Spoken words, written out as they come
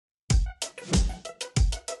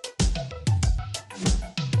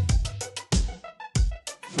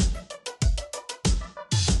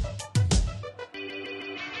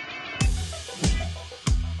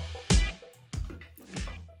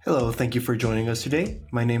Hello, thank you for joining us today.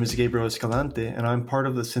 My name is Gabriel Escalante, and I'm part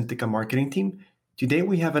of the Syntica marketing team. Today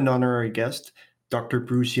we have an honorary guest, Dr.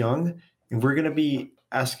 Bruce Young, and we're going to be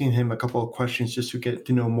asking him a couple of questions just to get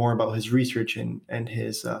to know more about his research and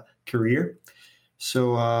his career.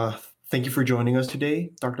 So thank you for joining us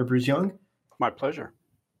today, Dr. Bruce Young. My pleasure.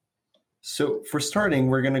 So for starting,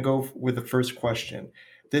 we're going to go with the first question.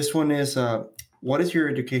 This one is, what is your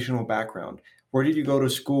educational background? Where did you go to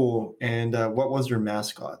school, and what was your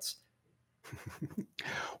mascots?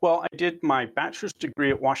 Well, I did my bachelor's degree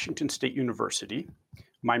at Washington State University,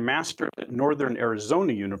 my master's at Northern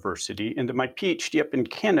Arizona University, and then my PhD up in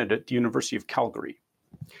Canada at the University of Calgary.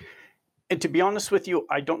 And to be honest with you,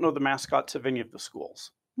 I don't know the mascots of any of the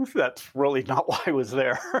schools. That's really not why I was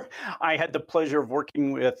there. I had the pleasure of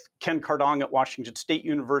working with Ken Cardong at Washington State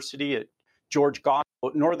University, at George Goss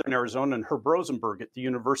at Northern Arizona, and Herb Rosenberg at the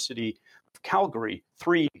University of Calgary.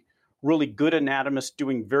 Three really good anatomists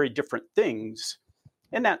doing very different things.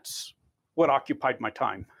 And that's what occupied my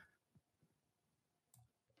time.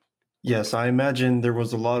 Yes, I imagine there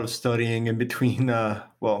was a lot of studying in between,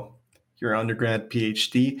 your undergrad,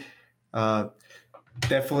 PhD.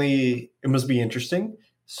 Definitely, it must be interesting.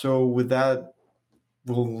 So with that,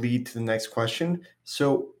 we'll lead to the next question.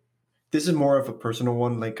 So this is more of a personal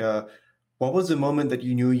one. What was the moment that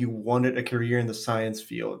you knew you wanted a career in the science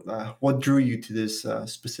field? What drew you to this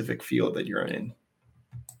specific field that you're in?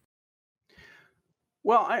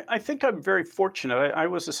 Well, I think I'm very fortunate. I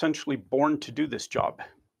was essentially born to do this job.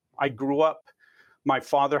 I grew up, my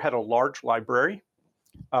father had a large library.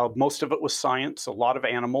 Most of it was science, a lot of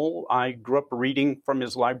animal. I grew up reading from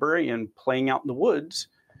his library and playing out in the woods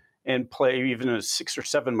and play. Even at 6 or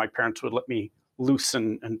 7, my parents would let me loose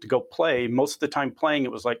and to go play. Most of the time playing,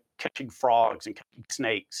 it was like catching frogs and catching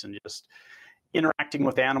snakes and just interacting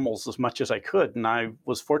with animals as much as I could. And I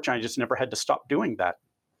was fortunate, I just never had to stop doing that.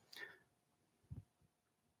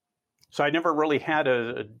 So I never really had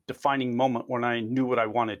a defining moment when I knew what I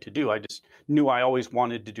wanted to do. I just knew I always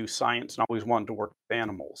wanted to do science and always wanted to work with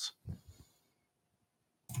animals.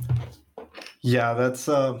 Yeah, that's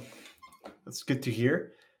good to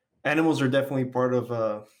hear. Animals are definitely part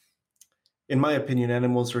of, in my opinion,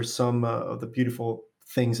 animals are some of the beautiful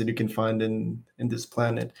things that you can find in this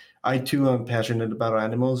planet. I too am passionate about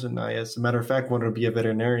animals, and I, as a matter of fact, wanted to be a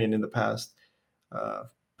veterinarian in the past.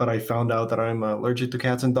 But I found out that I'm allergic to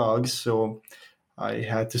cats and dogs, so I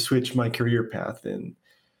had to switch my career path.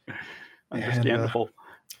 Understandable.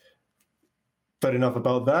 But enough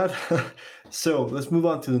about that. So let's move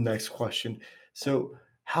on to the next question. So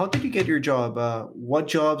how did you get your job? What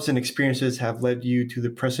jobs and experiences have led you to the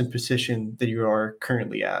present position that you are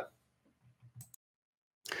currently at?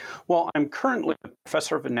 Well, I'm currently a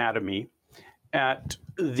professor of anatomy at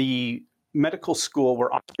the medical school where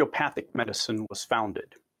osteopathic medicine was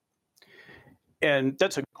founded. And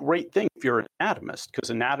that's a great thing if you're an anatomist, because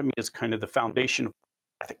anatomy is kind of the foundation of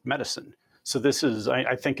osteopathic medicine. So this is,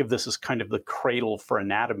 I think of this as kind of the cradle for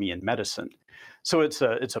anatomy in medicine. So it's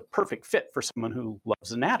a perfect fit for someone who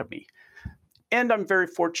loves anatomy. And I'm very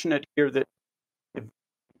fortunate here that it's a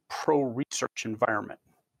pro-research environment.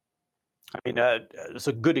 I mean, it's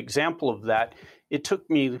a good example of that. It took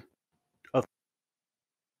me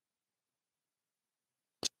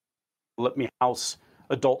let me house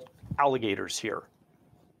adult alligators here.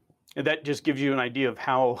 And that just gives you an idea of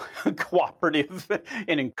how cooperative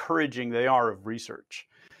and encouraging they are of research.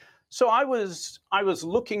 So I was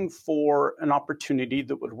looking for an opportunity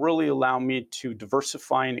that would really allow me to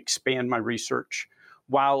diversify and expand my research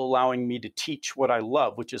while allowing me to teach what I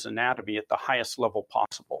love, which is anatomy at the highest level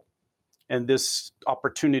possible. And this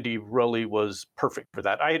opportunity really was perfect for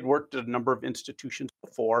that. I had worked at a number of institutions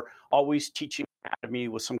before, always teaching anatomy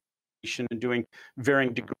with some and doing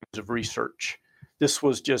varying degrees of research. This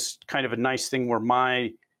was just kind of a nice thing where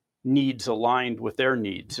my needs aligned with their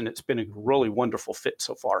needs, and it's been a really wonderful fit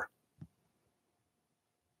so far.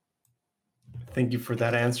 Thank you for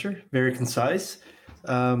that answer. Very concise.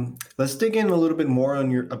 Let's dig in a little bit more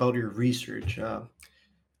on about your research.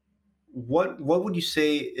 What would you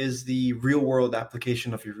say is the real world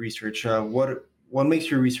application of your research? What makes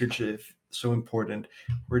your research so important?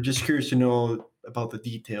 We're just curious to know about the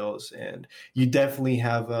details, and you definitely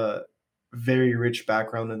have a very rich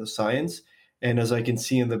background in the science. And as I can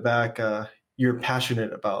see in the back, you're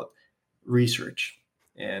passionate about research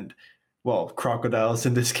and, well, crocodiles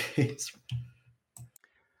in this case.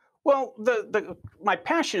 Well, my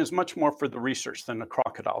passion is much more for the research than the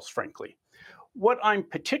crocodiles, frankly. What I'm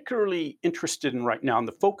particularly interested in right now, and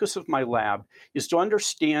the focus of my lab, is to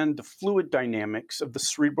understand the fluid dynamics of the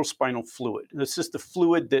cerebrospinal fluid. This is the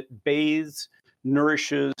fluid that bathes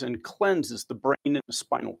nourishes and cleanses the brain and the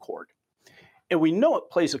spinal cord. And we know it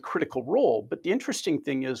plays a critical role, but the interesting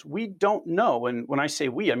thing is we don't know, and when I say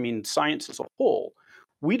we, I mean science as a whole,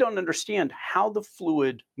 we don't understand how the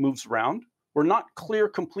fluid moves around. We're not clear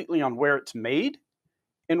completely on where it's made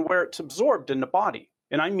and where it's absorbed in the body.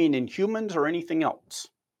 And I mean in humans or anything else.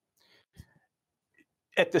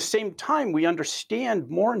 At the same time, we understand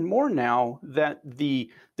more and more now that the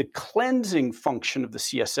cleansing function of the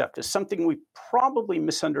CSF is something we probably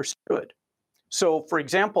misunderstood. So, for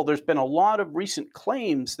example, there's been a lot of recent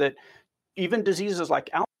claims that even diseases like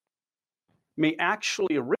Alzheimer's may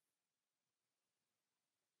actually originate.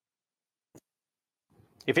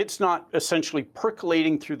 If it's not essentially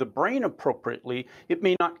percolating through the brain appropriately, it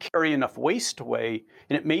may not carry enough waste away,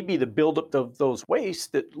 and it may be the buildup of those wastes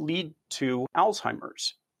that lead to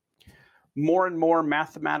Alzheimer's. More and more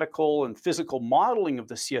mathematical and physical modeling of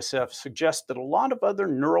the CSF suggests that a lot of other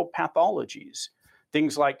neuropathologies,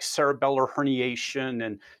 things like cerebellar herniation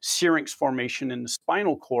and syrinx formation in the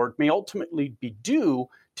spinal cord, may ultimately be due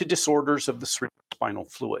to disorders of the cerebrospinal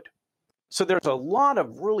fluid. So there's a lot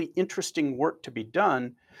of really interesting work to be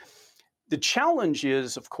done. The challenge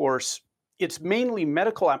is, of course, it's mainly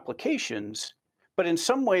medical applications, but in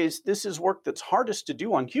some ways, this is work that's hardest to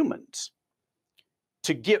do on humans.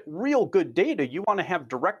 To get real good data, you want to have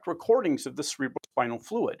direct recordings of the cerebrospinal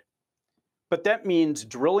fluid. But that means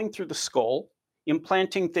drilling through the skull,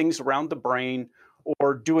 implanting things around the brain,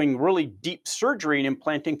 or doing really deep surgery and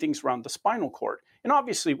implanting things around the spinal cord. And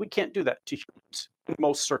obviously, we can't do that to humans in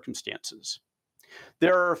most circumstances.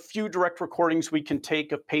 There are a few direct recordings we can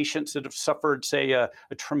take of patients that have suffered, say, a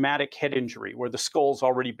traumatic head injury where the skull's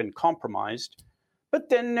already been compromised, but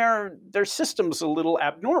then their system's a little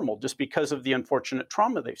abnormal just because of the unfortunate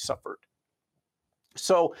trauma they've suffered.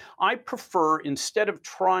 So I prefer, instead of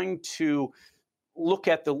trying to look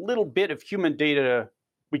at the little bit of human data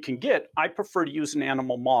we can get, I prefer to use an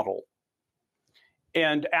animal model.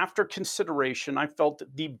 And after consideration, I felt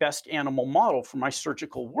that the best animal model for my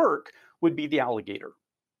surgical work would be the alligator.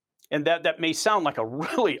 And that may sound like a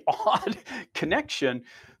really odd connection,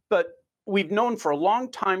 but we've known for a long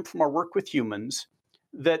time from our work with humans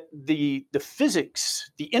that the physics,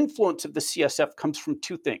 the influence of the CSF comes from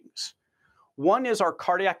two things. One is our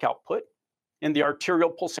cardiac output and the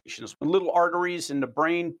arterial pulsations. When little arteries in the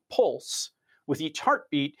brain pulse, with each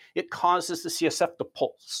heartbeat, it causes the CSF to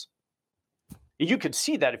pulse. You could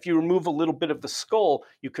see that if you remove a little bit of the skull,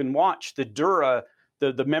 you can watch the dura,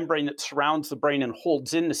 the membrane that surrounds the brain and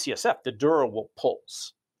holds in the CSF, the dura will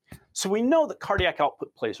pulse. So we know that cardiac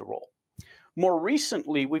output plays a role. More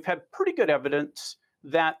recently, we've had pretty good evidence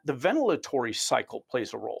that the ventilatory cycle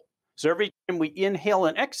plays a role. So every time we inhale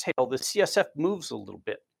and exhale, the CSF moves a little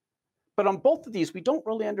bit. But on both of these, we don't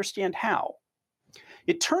really understand how.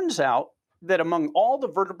 It turns out that among all the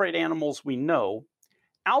vertebrate animals we know,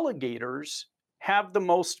 alligators have the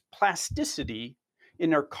most plasticity in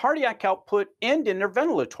their cardiac output and in their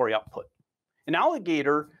ventilatory output. An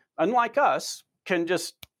alligator, unlike us, can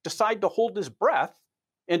just decide to hold his breath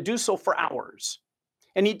and do so for hours.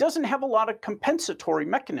 And he doesn't have a lot of compensatory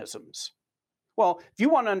mechanisms. Well, if you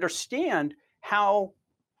want to understand how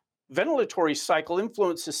ventilatory cycle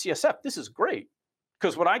influences CSF, this is great.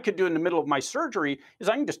 Because what I could do in the middle of my surgery is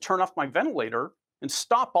I can just turn off my ventilator and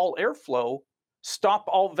stop all airflow, stop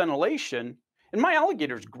all ventilation, and my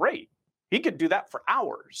alligator's great. He could do that for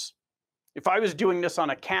hours. If I was doing this on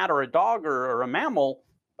a cat or a dog or a mammal,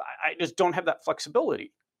 I just don't have that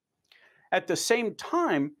flexibility. At the same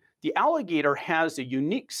time, the alligator has a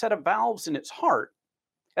unique set of valves in its heart,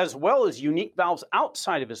 as well as unique valves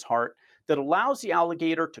outside of his heart that allows the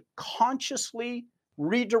alligator to consciously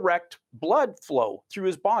redirect blood flow through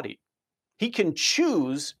his body. He can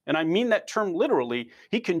choose, and I mean that term literally,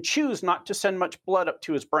 he can choose not to send much blood up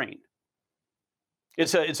to his brain.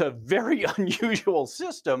 It's a very unusual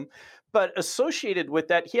system, but associated with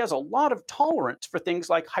that, he has a lot of tolerance for things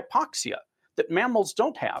like hypoxia that mammals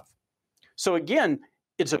don't have. So again,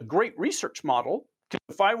 it's a great research model, because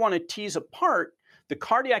if I want to tease apart the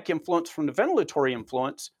cardiac influence from the ventilatory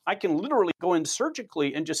influence, I can literally go in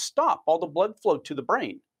surgically and just stop all the blood flow to the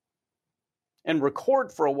brain and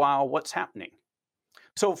record for a while what's happening.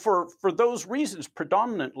 So for those reasons,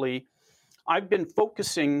 predominantly, I've been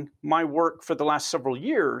focusing my work for the last several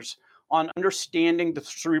years on understanding the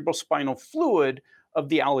cerebrospinal fluid of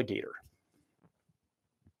the alligator.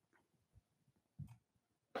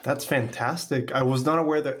 That's fantastic. I was not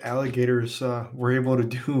aware that alligators were able to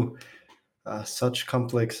do such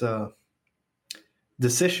complex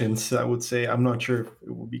decisions, I would say. I'm not sure if it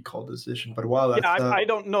would be called decision, but wow. That's, I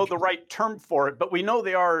don't know the right term for it, but we know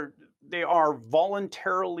they are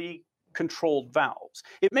voluntarily controlled valves.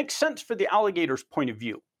 It makes sense for the alligator's point of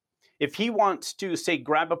view. If he wants to, say,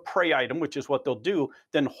 grab a prey item, which is what they'll do,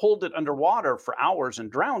 then hold it underwater for hours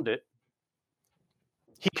and drown it,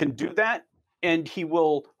 he can do that, and he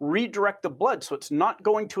will redirect the blood so it's not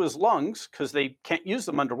going to his lungs because they can't use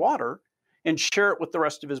them underwater, and share it with the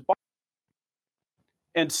rest of his body.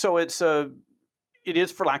 And so it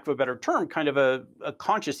is, for lack of a better term, kind of a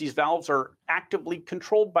conscious. These valves are actively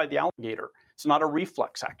controlled by the alligator. It's not a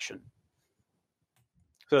reflex action.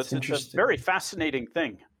 So it's a very fascinating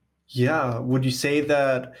thing. Yeah. Would you say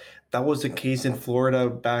that that was the case in Florida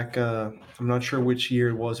back, I'm not sure which year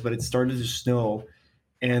it was, but it started to snow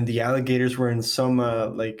and the alligators were in some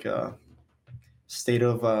state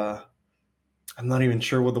of, I'm not even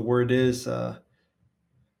sure what the word is.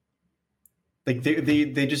 Like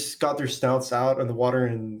they just got their snouts out of the water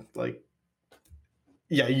and like,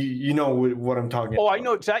 yeah, you know what I'm talking about. Oh, I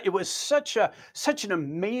know exactly. It was such an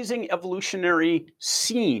amazing evolutionary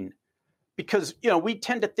scene because, we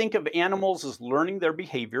tend to think of animals as learning their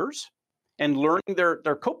behaviors and learning their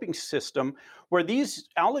coping system, where these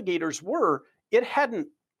alligators were. It hadn't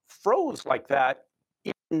froze like that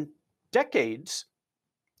in decades.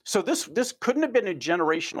 So this couldn't have been a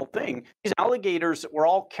generational thing. These alligators that were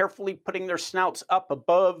all carefully putting their snouts up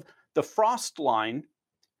above the frost line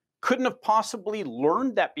couldn't have possibly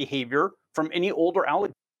learned that behavior from any older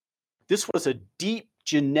alligator. This was a deep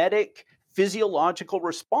genetic physiological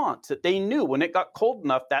response that they knew when it got cold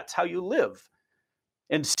enough, that's how you live.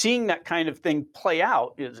 And seeing that kind of thing play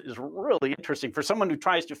out is really interesting for someone who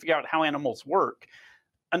tries to figure out how animals work.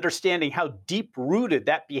 Understanding how deep rooted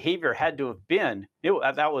that behavior had to have been,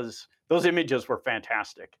 those images were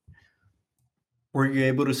fantastic. Were you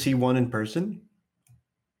able to see one in person?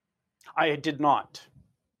 I did not.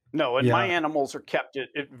 No, and my animals are kept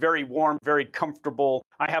very warm, very comfortable.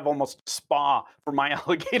 I have almost a spa for my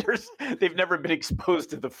alligators. They've never been exposed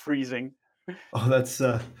to the freezing. Oh, it's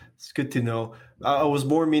good to know. I was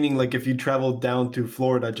more meaning like if you traveled down to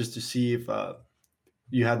Florida just to see if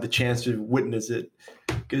you had the chance to witness it,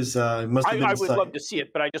 because it must have been. I would love to see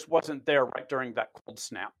it, but I just wasn't there right during that cold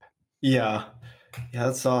snap. Yeah,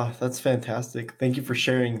 that's fantastic. Thank you for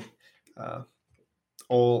sharing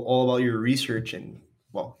all about your research and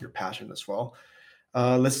well your passion as well.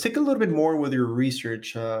 Let's take a little bit more with your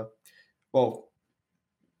research. Well,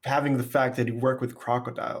 having the fact that you work with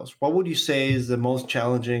crocodiles, what would you say is the most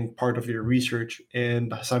challenging part of your research,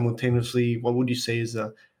 and simultaneously, what would you say is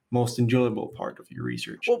the most enjoyable part of your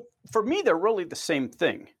research? Well, for me, they're really the same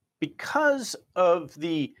thing because of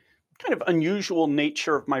the kind of unusual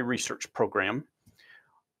nature of my research program.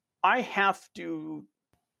 I have to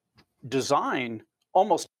design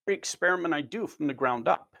almost every experiment I do from the ground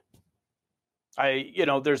up.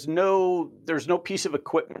 There's no piece of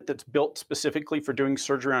equipment that's built specifically for doing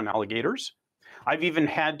surgery on alligators. I've even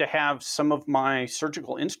had to have some of my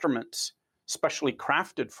surgical instruments specially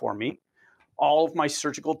crafted for me. All of my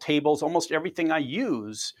surgical tables, almost everything I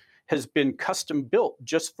use has been custom built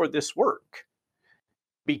just for this work.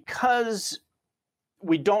 Because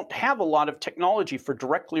we don't have a lot of technology for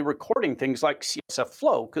directly recording things like CSF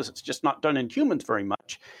flow, because it's just not done in humans very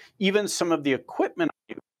much. Even some of the equipment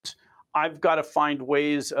I use, I've got to find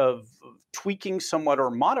ways of tweaking somewhat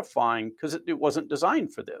or modifying because it wasn't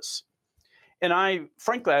designed for this. And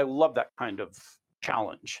frankly, I love that kind of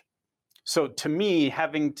challenge. So to me,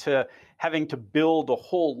 having to build a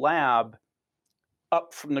whole lab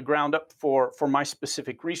up from the ground up for my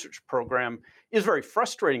specific research program is very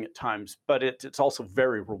frustrating at times, but it's also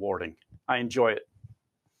very rewarding. I enjoy it.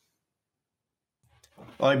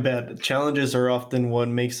 I bet challenges are often what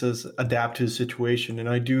makes us adapt to the situation, and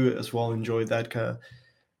I do as well enjoy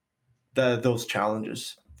those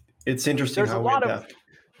challenges. It's interesting how we adapt.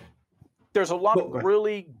 There's a lot of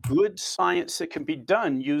really good science that can be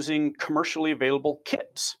done using commercially available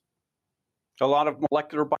kits. A lot of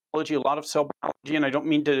molecular biology, a lot of cell biology, and I don't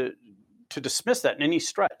mean to dismiss that in any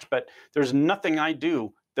stretch, but there's nothing I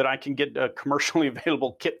do that I can get a commercially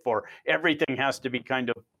available kit for. Everything has to be kind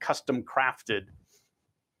of custom crafted.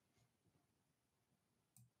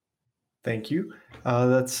 Thank you.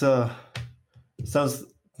 That's sounds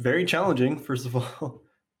very challenging, first of all,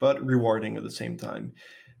 but rewarding at the same time.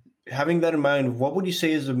 Having that in mind, what would you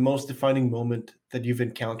say is the most defining moment that you've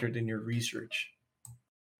encountered in your research?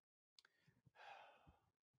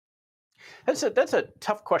 That's a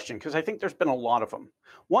tough question because I think there's been a lot of them.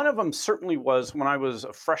 One of them certainly was when I was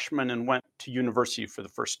a freshman and went to university for the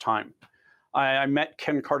first time. I met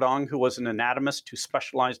Ken Cardong, who was an anatomist who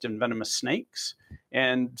specialized in venomous snakes,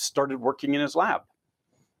 and started working in his lab.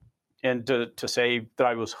 And to say that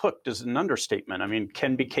I was hooked is an understatement. I mean,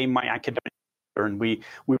 Ken became my academic and we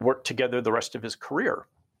worked together the rest of his career.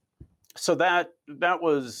 So that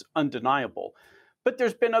was undeniable. But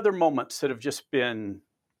there's been other moments that have just been,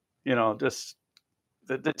 just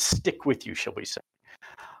that stick with you, shall we say.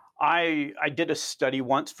 I did a study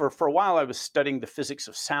once. For a while, I was studying the physics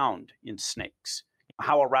of sound in snakes,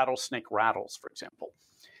 how a rattlesnake rattles, for example.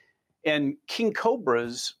 And king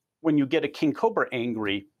cobras, when you get a king cobra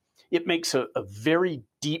angry, it makes a very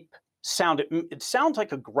deep sound. It sounds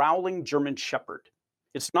like a growling German shepherd.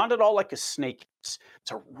 It's not at all like a snake. It's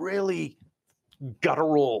a really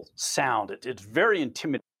guttural sound. It's very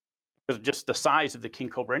intimidating because of just the size of the king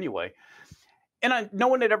cobra anyway. And no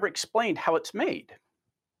one had ever explained how it's made.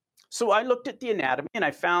 So I looked at the anatomy and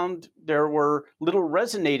I found there were little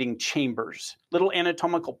resonating chambers, little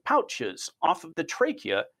anatomical pouches off of the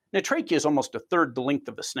trachea. And the trachea is almost a third the length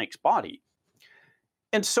of a snake's body.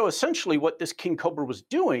 And so essentially what this king cobra was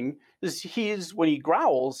doing is when he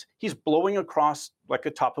growls, he's blowing across like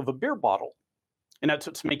the top of a beer bottle. And that's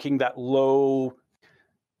what's making that low.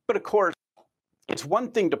 But of course, it's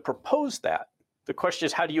one thing to propose that. The question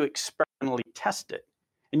is, how do you experimentally test it?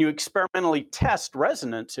 And you experimentally test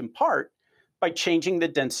resonance in part by changing the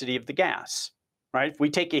density of the gas, right? If we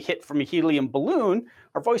take a hit from a helium balloon,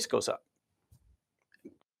 our voice goes up.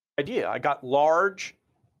 I got large,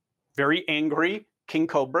 very angry king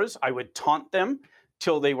cobras. I would taunt them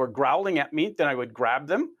till they were growling at me. Then I would grab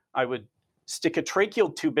them. I would stick a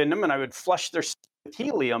tracheal tube in them and I would flush their stomach with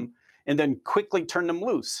helium and then quickly turn them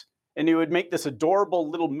loose. And he would make this adorable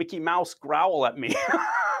little Mickey Mouse growl at me,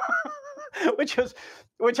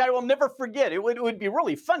 which I will never forget. It would be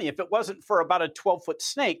really funny if it wasn't for about a 12-foot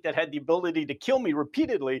snake that had the ability to kill me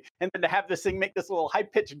repeatedly, and then to have this thing make this little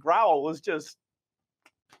high-pitched growl was just,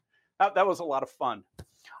 that was a lot of fun.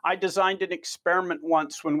 I designed an experiment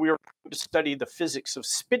once when we were trying to study the physics of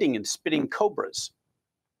spitting and spitting cobras.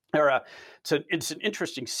 It's an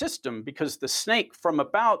interesting system because the snake from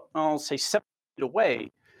about, I'll say 7 feet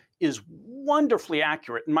away is wonderfully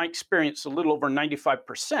accurate, in my experience, a little over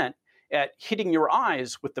 95%, at hitting your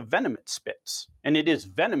eyes with the venom it spits. And it is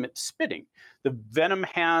venom it's spitting. The venom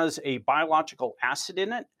has a biological acid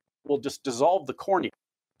in it, will just dissolve the cornea.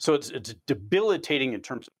 So it's debilitating in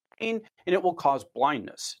terms of pain, and it will cause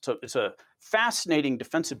blindness. So it's a fascinating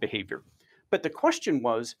defensive behavior. But the question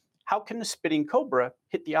was, how can the spitting cobra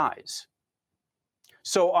hit the eyes?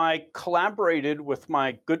 So I collaborated with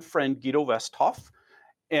my good friend Guido Westhoff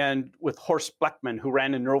and with Horst Bleckmann, who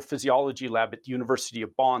ran a neurophysiology lab at the University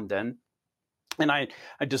of Bonn then. And I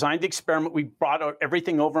designed the experiment. We brought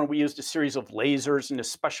everything over and we used a series of lasers and a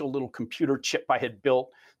special little computer chip I had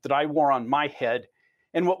built that I wore on my head.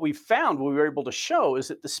 And what we found, what we were able to show, is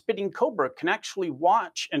that the spitting cobra can actually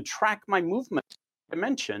watch and track my movement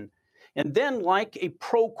dimension. And then, like a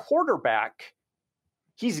pro quarterback,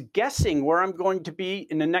 he's guessing where I'm going to be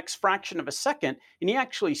in the next fraction of a second, and he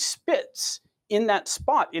actually spits in that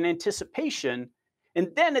spot in anticipation. And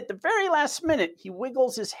then at the very last minute, he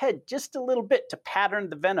wiggles his head just a little bit to pattern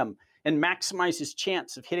the venom and maximize his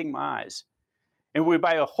chance of hitting my eyes. And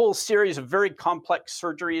by a whole series of very complex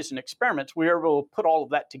surgeries and experiments, we were able to put all of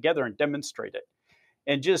that together and demonstrate it.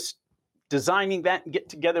 And just designing that and get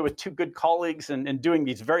together with two good colleagues and doing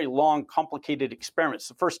these very long, complicated experiments,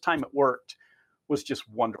 the first time it worked was just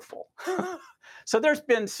wonderful. So there's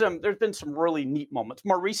been some really neat moments.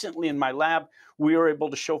 More recently in my lab, we were able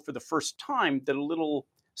to show for the first time that a little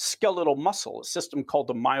skeletal muscle, a system called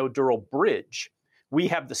the myodural bridge, we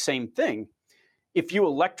have the same thing. If you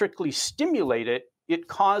electrically stimulate it, it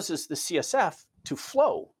causes the CSF to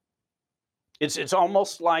flow. It's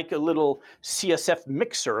almost like a little CSF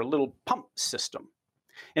mixer, a little pump system.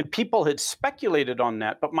 And people had speculated on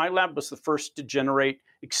that, but my lab was the first to generate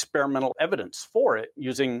experimental evidence for it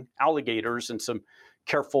using alligators and some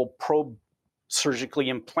careful probe surgically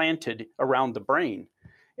implanted around the brain.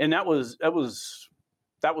 And that was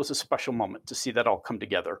a special moment to see that all come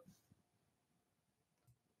together.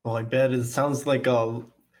 Well, I bet it sounds like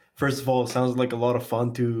first of all, it sounds like a lot of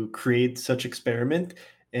fun to create such experiment.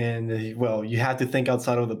 And well, you had to think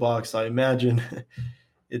outside of the box, I imagine.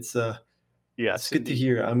 It's Yes, it's good to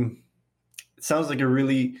hear. It sounds like a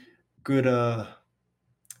really good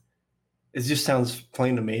it just sounds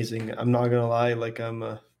plain amazing. I'm not gonna lie, like I'm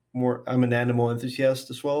an animal enthusiast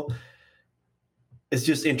as well. It's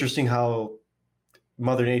just interesting how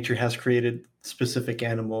Mother Nature has created specific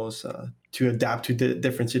animals to adapt to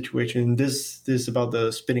different situations. This about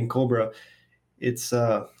the spitting cobra. It's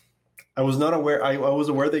I was not aware. I was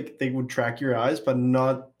aware that they would track your eyes, but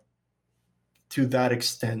not to that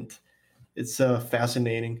extent. It's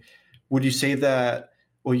fascinating. Would you say that?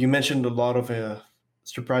 Well, you mentioned a lot of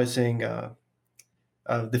surprising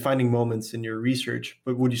defining moments in your research.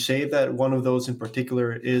 But would you say that one of those in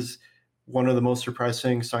particular is one of the most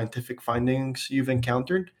surprising scientific findings you've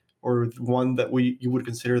encountered, or one that you would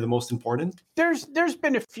consider the most important? There's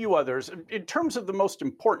been a few others. In terms of the most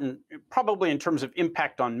important, probably in terms of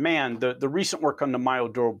impact on man, the recent work on the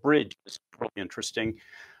Myodoro Bridge is really interesting.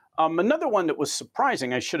 Another one that was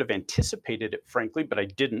surprising, I should have anticipated it, frankly, but I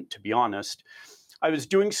didn't, to be honest. I was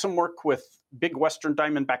doing some work with big Western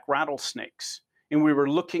diamondback rattlesnakes, and we were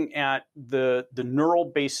looking at the neural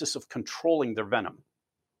basis of controlling their venom.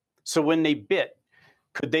 So when they bit,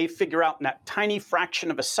 could they figure out in that tiny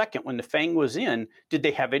fraction of a second when the fang was in, did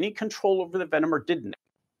they have any control over the venom or didn't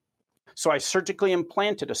they? So I surgically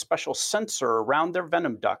implanted a special sensor around their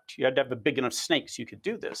venom duct. You had to have a big enough snake so you could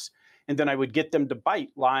do this. And then I would get them to bite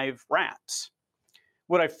live rats.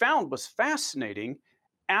 What I found was fascinating.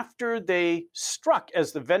 After they struck,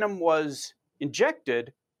 as the venom was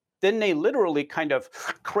injected, then they literally kind of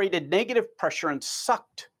created negative pressure and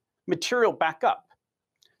sucked material back up.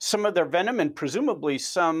 Some of their venom and presumably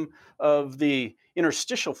some of the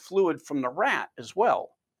interstitial fluid from the rat as well.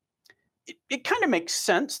 It kind of makes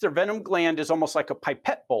sense. Their venom gland is almost like a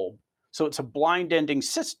pipette bulb. So it's a blind ending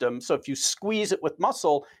system. So if you squeeze it with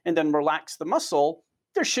muscle and then relax the muscle,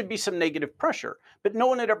 there should be some negative pressure. But no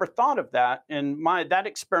one had ever thought of that. And that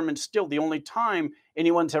experiment's still the only time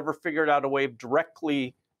anyone's ever figured out a way of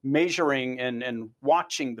directly measuring and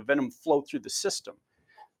watching the venom flow through the system.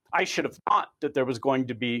 I should have thought that there was going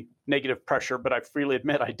to be negative pressure, but I freely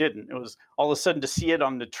admit I didn't. It was all of a sudden to see it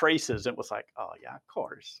on the traces. It was like, oh yeah, of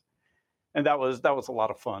course. And that was a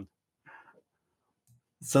lot of fun.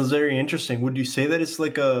 Sounds very interesting. Would you say that it's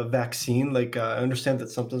like a vaccine? Like I understand that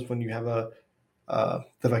sometimes when you have the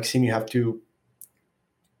vaccine, you have to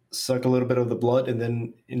suck a little bit of the blood and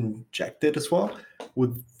then inject it as well.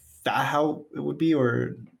 Would that how it would be,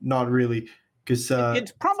 or not really? Because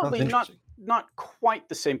it's probably not quite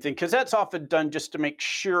the same thing, because that's often done just to make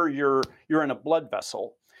sure you're in a blood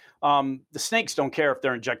vessel. The snakes don't care if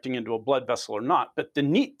they're injecting into a blood vessel or not. But the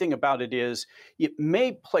neat thing about it is it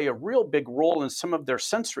may play a real big role in some of their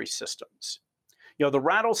sensory systems. You know, the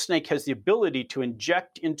rattlesnake has the ability to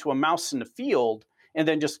inject into a mouse in the field and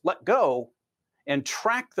then just let go and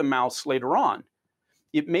track the mouse later on.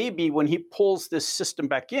 It may be when he pulls this system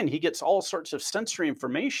back in, he gets all sorts of sensory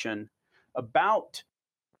information about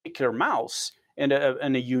a particular mouse and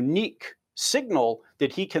a unique signal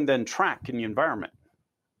that he can then track in the environment.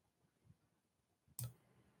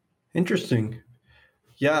 Interesting.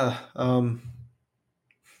 Yeah.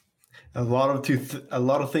 A lot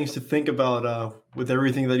of things to think about with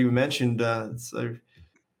everything that you mentioned.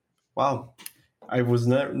 Wow, I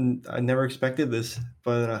never expected this,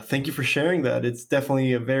 but thank you for sharing that. It's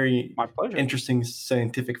definitely a very My pleasure. interesting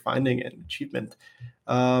scientific finding and achievement.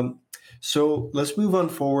 So let's move on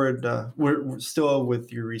forward. We're still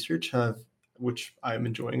with your research, which I'm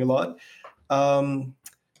enjoying a lot.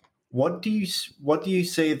 What do you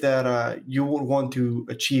say that you would want to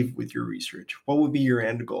achieve with your research? What would be your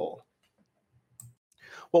end goal?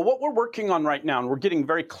 Well, what we're working on right now, and we're getting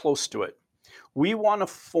very close to it, we want to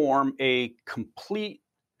form a complete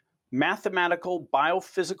mathematical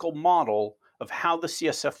biophysical model of how the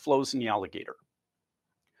CSF flows in the alligator,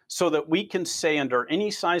 so that we can say under any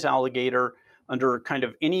size alligator, under kind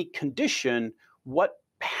of any condition, what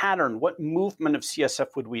pattern, what movement of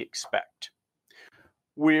CSF would we expect?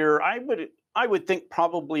 I would think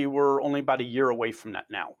probably we're only about a year away from that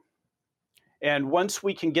now. And once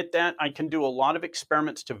we can get that, I can do a lot of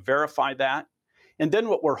experiments to verify that. And then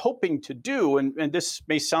what we're hoping to do, and this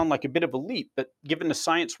may sound like a bit of a leap, but given the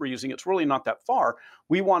science we're using, it's really not that far.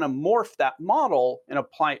 We want to morph that model and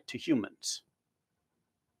apply it to humans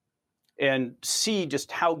and see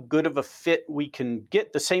just how good of a fit we can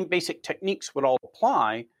get. The same basic techniques would all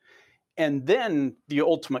apply. And then the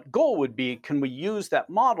ultimate goal would be, can we use that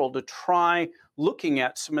model to try looking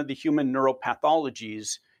at some of the human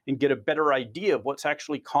neuropathologies and get a better idea of what's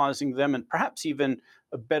actually causing them, and perhaps even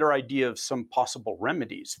a better idea of some possible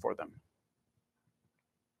remedies for them.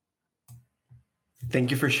 Thank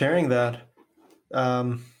you for sharing that.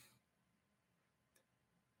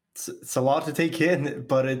 It's a lot to take in,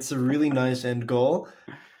 but it's a really nice end goal.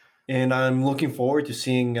 And I'm looking forward to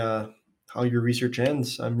seeing how your research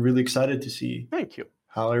ends. I'm really excited to see Thank you.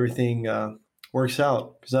 how everything works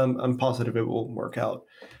out, because I'm positive it will work out.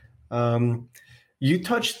 You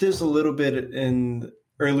touched this a little bit in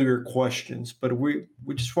earlier questions, but we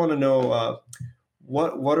just want to know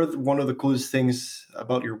what are one of the coolest things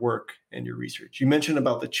about your work and your research? You mentioned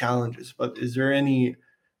about the challenges, but is there any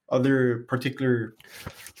other particular?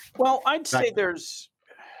 Well, I'd say there's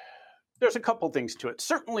There's a couple things to it.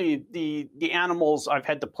 Certainly, the animals I've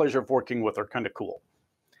had the pleasure of working with are kind of cool.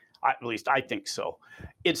 At least I think so.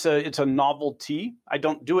 It's a novelty. I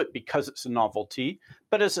don't do it because it's a novelty,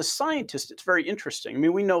 but as a scientist, it's very interesting. I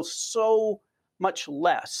mean, we know so much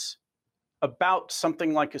less about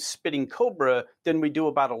something like a spitting cobra than we do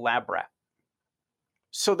about a lab rat.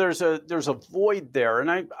 So there's a void there,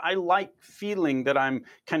 and I like feeling that I'm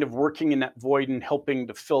kind of working in that void and helping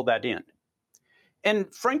to fill that in.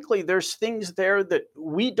 And frankly, there's things there that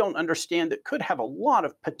we don't understand that could have a lot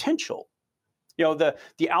of potential. You know,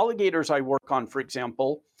 the alligators I work on, for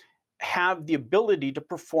example, have the ability to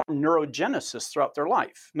perform neurogenesis throughout their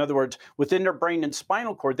life. In other words, within their brain and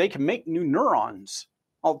spinal cord, they can make new neurons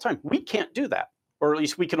all the time. We can't do that, or at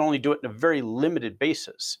least we can only do it in a very limited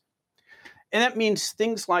basis. And that means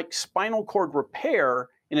things like spinal cord repair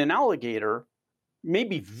in an alligator may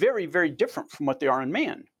be very, very different from what they are in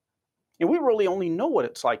man. And we really only know what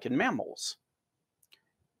it's like in mammals.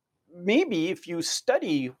 Maybe if you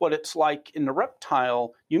study what it's like in the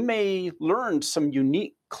reptile, you may learn some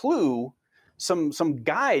unique clue, some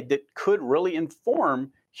guide that could really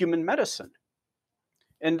inform human medicine.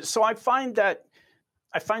 And so I find that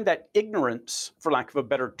ignorance, for lack of a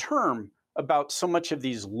better term, about so much of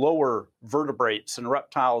these lower vertebrates and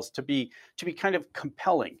reptiles to be kind of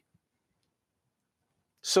compelling.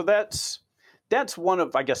 So that's one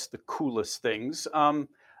of, I guess, the coolest things.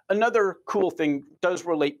 Another cool thing does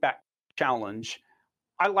relate back to challenge.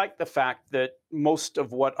 I like the fact that most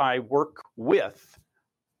of what I work with,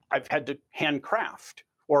 I've had to handcraft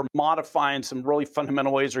or modify in some really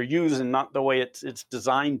fundamental ways or use in not the way it's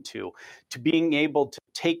designed to being able to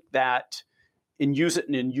take that and use it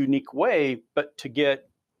in a unique way, but to get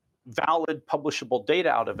valid publishable data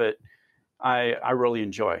out of it, I really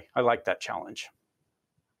enjoy. I like that challenge.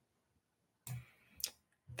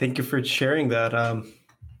 Thank you for sharing that.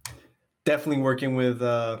 Definitely working with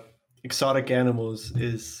exotic animals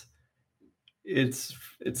it's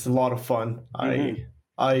a lot of fun. Mm-hmm.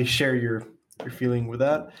 I share your feeling with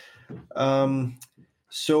that.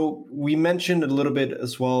 So we mentioned a little bit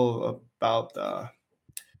as well about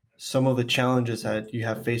some of the challenges that you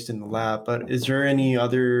have faced in the lab, but is there any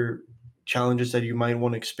other challenges that you might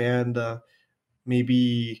want to expand?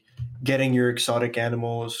 Maybe getting your exotic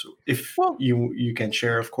animals, if you can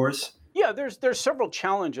share, of course. Yeah, there's several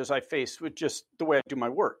challenges I face with just the way I do my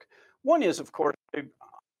work. One is, of course, I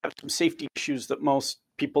have some safety issues that most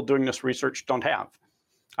people doing this research don't have.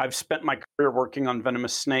 I've spent my career working on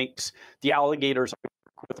venomous snakes. The alligators I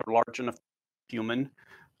work with are large enough to be human.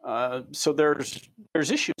 So there's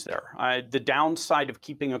issues there. The downside of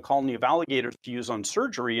keeping a colony of alligators to use on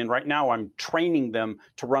surgery, and right now I'm training them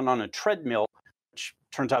to run on a treadmill, which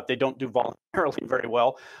turns out they don't do voluntarily very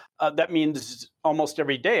well. That means almost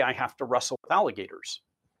every day I have to wrestle with alligators,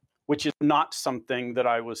 which is not something that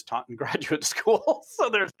I was taught in graduate school. So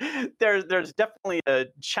there's definitely a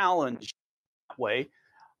challenge that way.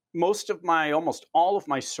 Almost all of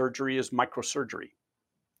my surgery is microsurgery.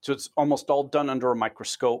 So it's almost all done under a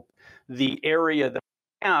microscope. The area that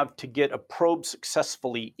I have to get a probe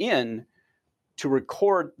successfully in to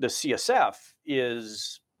record the CSF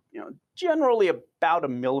is, generally about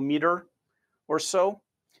 1 millimeter or so.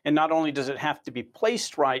 And not only does it have to be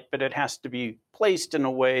placed right, but it has to be placed in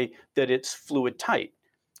a way that it's fluid tight.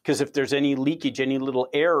 Because if there's any leakage, any little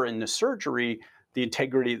error in the surgery, the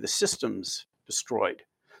integrity of the system's destroyed.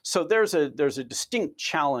 So there's a distinct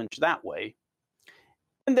challenge that way.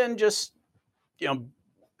 And then just,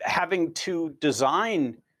 having to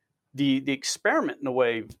design the experiment in a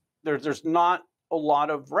way, there's not a lot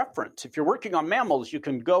of reference. If you're working on mammals, you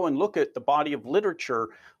can go and look at the body of literature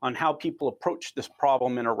on how people approach this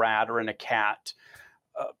problem in a rat or in a cat.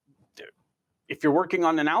 If you're working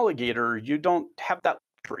on an alligator, you don't have that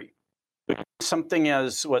luxury. Something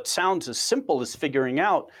as what sounds as simple as figuring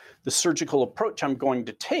out the surgical approach I'm going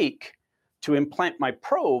to take to implant my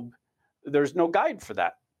probe, there's no guide for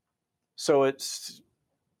that. So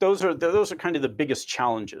those are kind of the biggest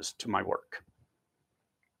challenges to my work.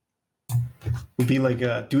 Would be like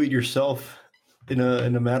a do-it-yourself in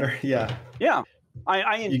a matter, yeah. Yeah,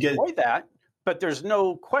 I enjoy that, but there's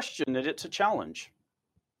no question that it's a challenge.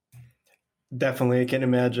 Definitely, I can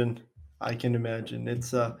imagine.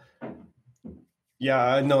 It's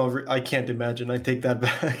yeah, no, I can't imagine. I take that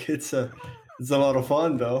back. It's a lot of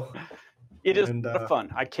fun though. It is a lot of fun.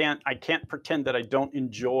 I can't pretend that I don't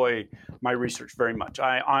enjoy my research very much.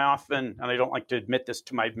 I often, and I don't like to admit this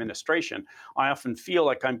to my administration, I often feel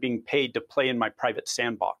like I'm being paid to play in my private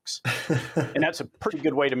sandbox. And that's a pretty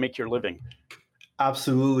good way to make your living.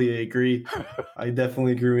 Absolutely, I agree. I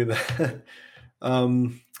definitely agree with that.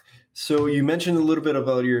 So you mentioned a little bit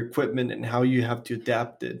about your equipment and how you have to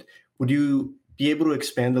adapt it. Would you be able to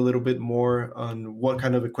expand a little bit more on what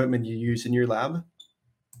kind of equipment you use in your lab?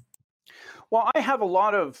 Well, I have a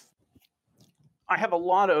lot of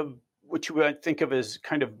what you would think of as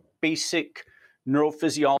kind of basic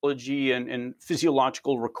neurophysiology and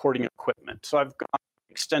physiological recording equipment. So I've got an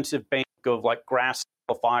extensive bank of like grass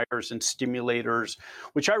amplifiers and stimulators,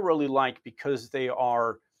 which I really like because they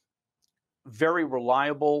are very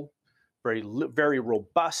reliable, very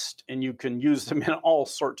robust, and you can use them in all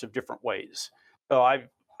sorts of different ways. So I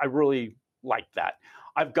really like that.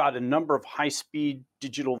 I've got a number of high-speed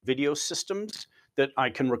digital video systems that I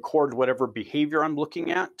can record whatever behavior I'm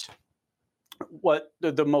looking at. What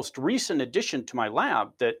the most recent addition to my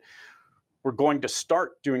lab that we're going to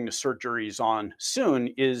start doing the surgeries on soon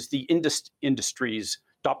is the industry's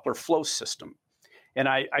Doppler flow system. And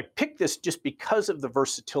I picked this just because of the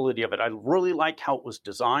versatility of it. I really like how it was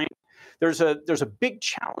designed. There's a big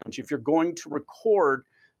challenge if you're going to record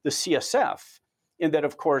the CSF, in that,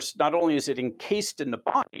 of course, not only is it encased in the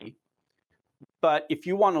body, but if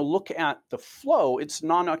you want to look at the flow, it's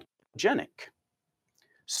non-oncogenic.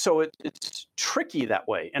 So it's tricky that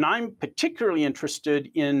way. And I'm particularly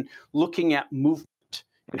interested in looking at movement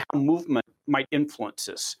and how movement might influence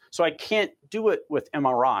this. So I can't do it with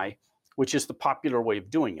MRI, which is the popular way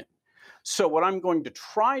of doing it. So what I'm going to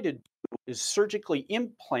try to do is surgically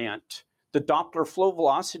implant the Doppler flow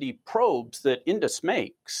velocity probes that Indus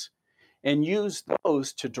makes and use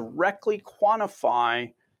those to directly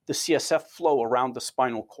quantify the CSF flow around the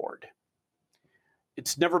spinal cord.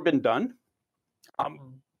 It's never been done.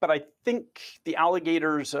 But I think the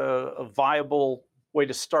alligator's a viable way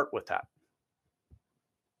to start with that.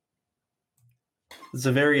 It's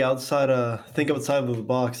a very outside of the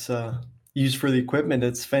box use for the equipment.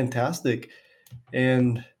 It's fantastic.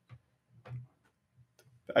 And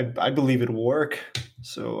I believe it'll work.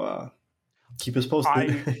 So keep us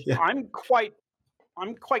posted. Yeah. I'm quite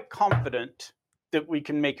confident that we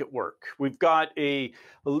can make it work. We've got a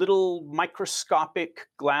little microscopic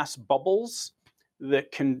glass bubbles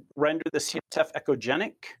that can render the CSF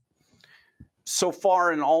echogenic. So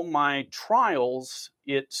far in all my trials,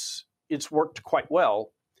 it's worked quite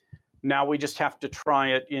well. Now we just have to try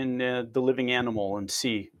it in the living animal and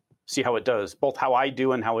see how it does, both how I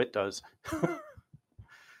do and how it does.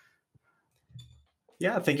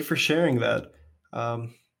 Yeah, thank you for sharing that.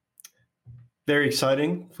 Very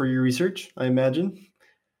exciting for your research, I imagine.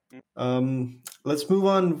 Let's move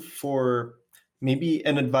on for maybe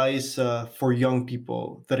an advice for young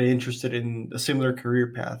people that are interested in a similar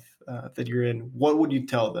career path that you're in. What would you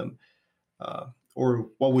tell them? Or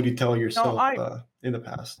what would you tell yourself in the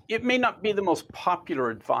past? It may not be the most popular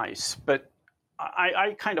advice, but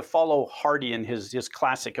I kind of follow Hardy in his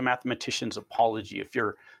classic A Mathematician's Apology, if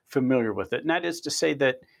you're familiar with it. And that is to say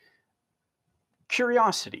that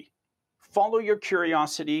curiosity, follow your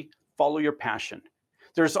curiosity, follow your passion.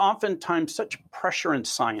 There's oftentimes such pressure in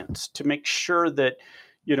science to make sure that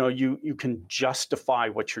you can justify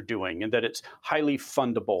what you're doing and that it's highly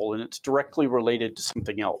fundable and it's directly related to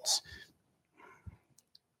something else.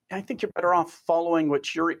 I think you're better off following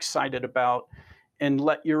what you're excited about and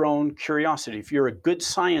let your own curiosity. If you're a good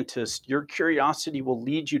scientist, your curiosity will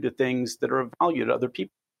lead you to things that are of value to other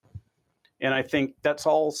people. And I think that's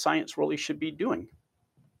all science really should be doing.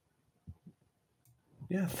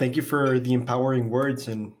 Yeah, thank you for the empowering words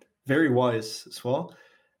and very wise as well.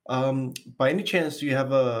 By any chance, do you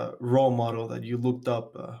have a role model that you looked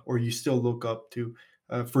up or you still look up to?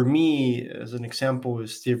 For me, as an example,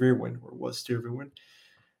 is Steve Irwin, or was Steve Irwin.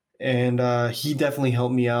 And he definitely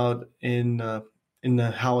helped me out in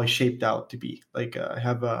how I shaped out to be. Like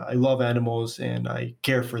I love animals and I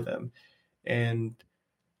care for them, and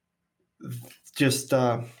just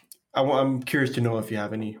I'm curious to know if you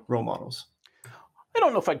have any role models. I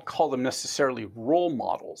don't know if I'd call them necessarily role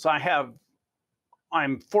models.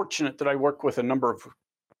 I'm fortunate that I work with a number of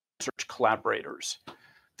research collaborators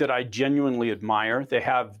that I genuinely admire. They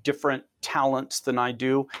have different talents than I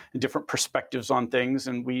do and different perspectives on things,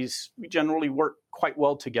 and we generally work quite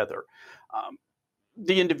well together.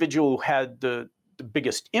 The individual who had the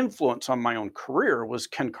biggest influence on my own career was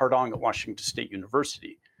Ken Cardong at Washington State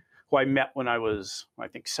University, who I met when I was, I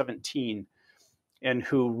think, 17, and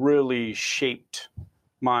who really shaped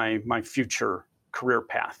my future career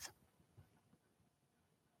path.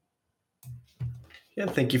 Yeah,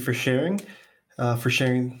 thank you for sharing.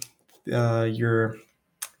 Your,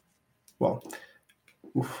 well,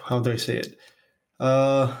 how do I say it?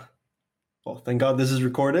 Well, thank God this is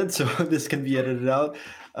recorded, so this can be edited out.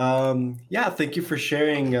 Yeah, thank you for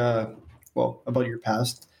sharing, about your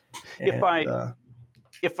past. And,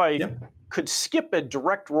 if I Yeah. could skip a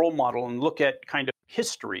direct role model and look at kind of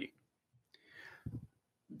history,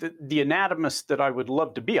 the anatomist that I would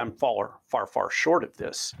love to be, I'm far short of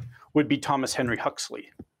this, would be Thomas Henry Huxley.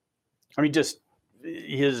 I mean, just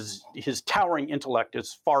his towering intellect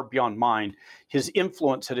is far beyond mine. His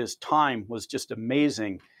influence at his time was just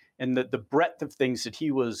amazing. And the breadth of things that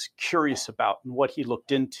he was curious about and what he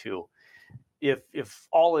looked into. If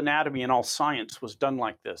all anatomy and all science was done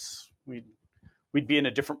like this, we'd be in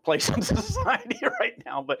a different place in society right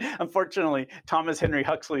now. But unfortunately, Thomas Henry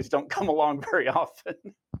Huxleys don't come along very often.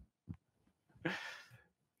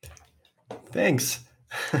 Thanks.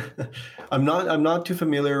 I'm not too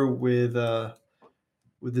familiar with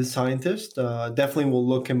this scientist. Definitely will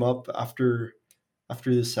look him up after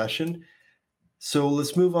this session. So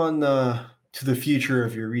let's move on to the future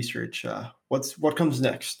of your research. What comes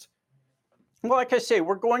next? Well, like I say,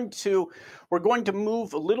 we're going to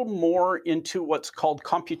move a little more into what's called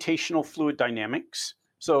computational fluid dynamics.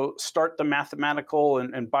 So start the mathematical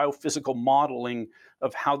and biophysical modeling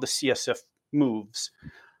of how the CSF moves.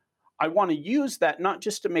 I want to use that not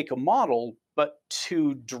just to make a model, but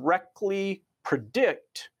to directly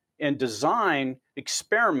predict and design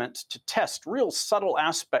experiments to test real subtle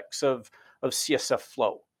aspects of CSF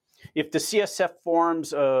flow. If the CSF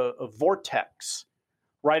forms a vortex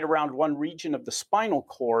right around one region of the spinal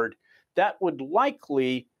cord, that would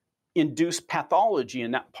likely induce pathology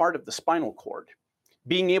in that part of the spinal cord.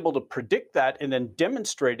 Being able to predict that and then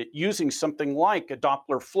demonstrate it using something like a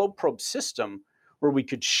Doppler flow probe system, where we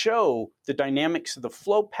could show the dynamics of the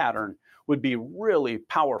flow pattern, would be really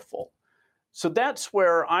powerful. So that's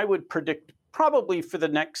where I would predict probably for the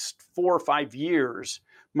next 4 or 5 years,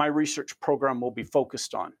 my research program will be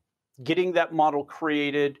focused on. Getting that model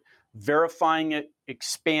created, verifying it,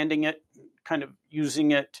 expanding it, kind of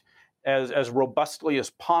using it as robustly as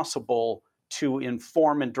possible to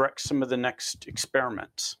inform and direct some of the next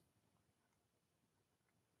experiments.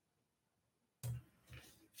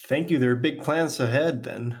 Thank you. There are big plans ahead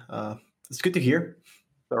then. It's good to hear.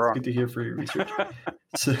 There are. It's good to hear for your research.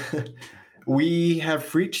 So we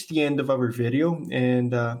have reached the end of our video,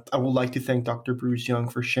 and I would like to thank Dr. Bruce Young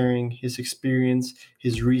for sharing his experience,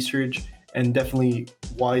 his research, and definitely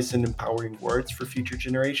wise and empowering words for future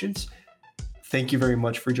generations. Thank you very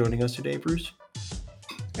much for joining us today, Bruce.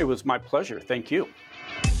 It was my pleasure. Thank you.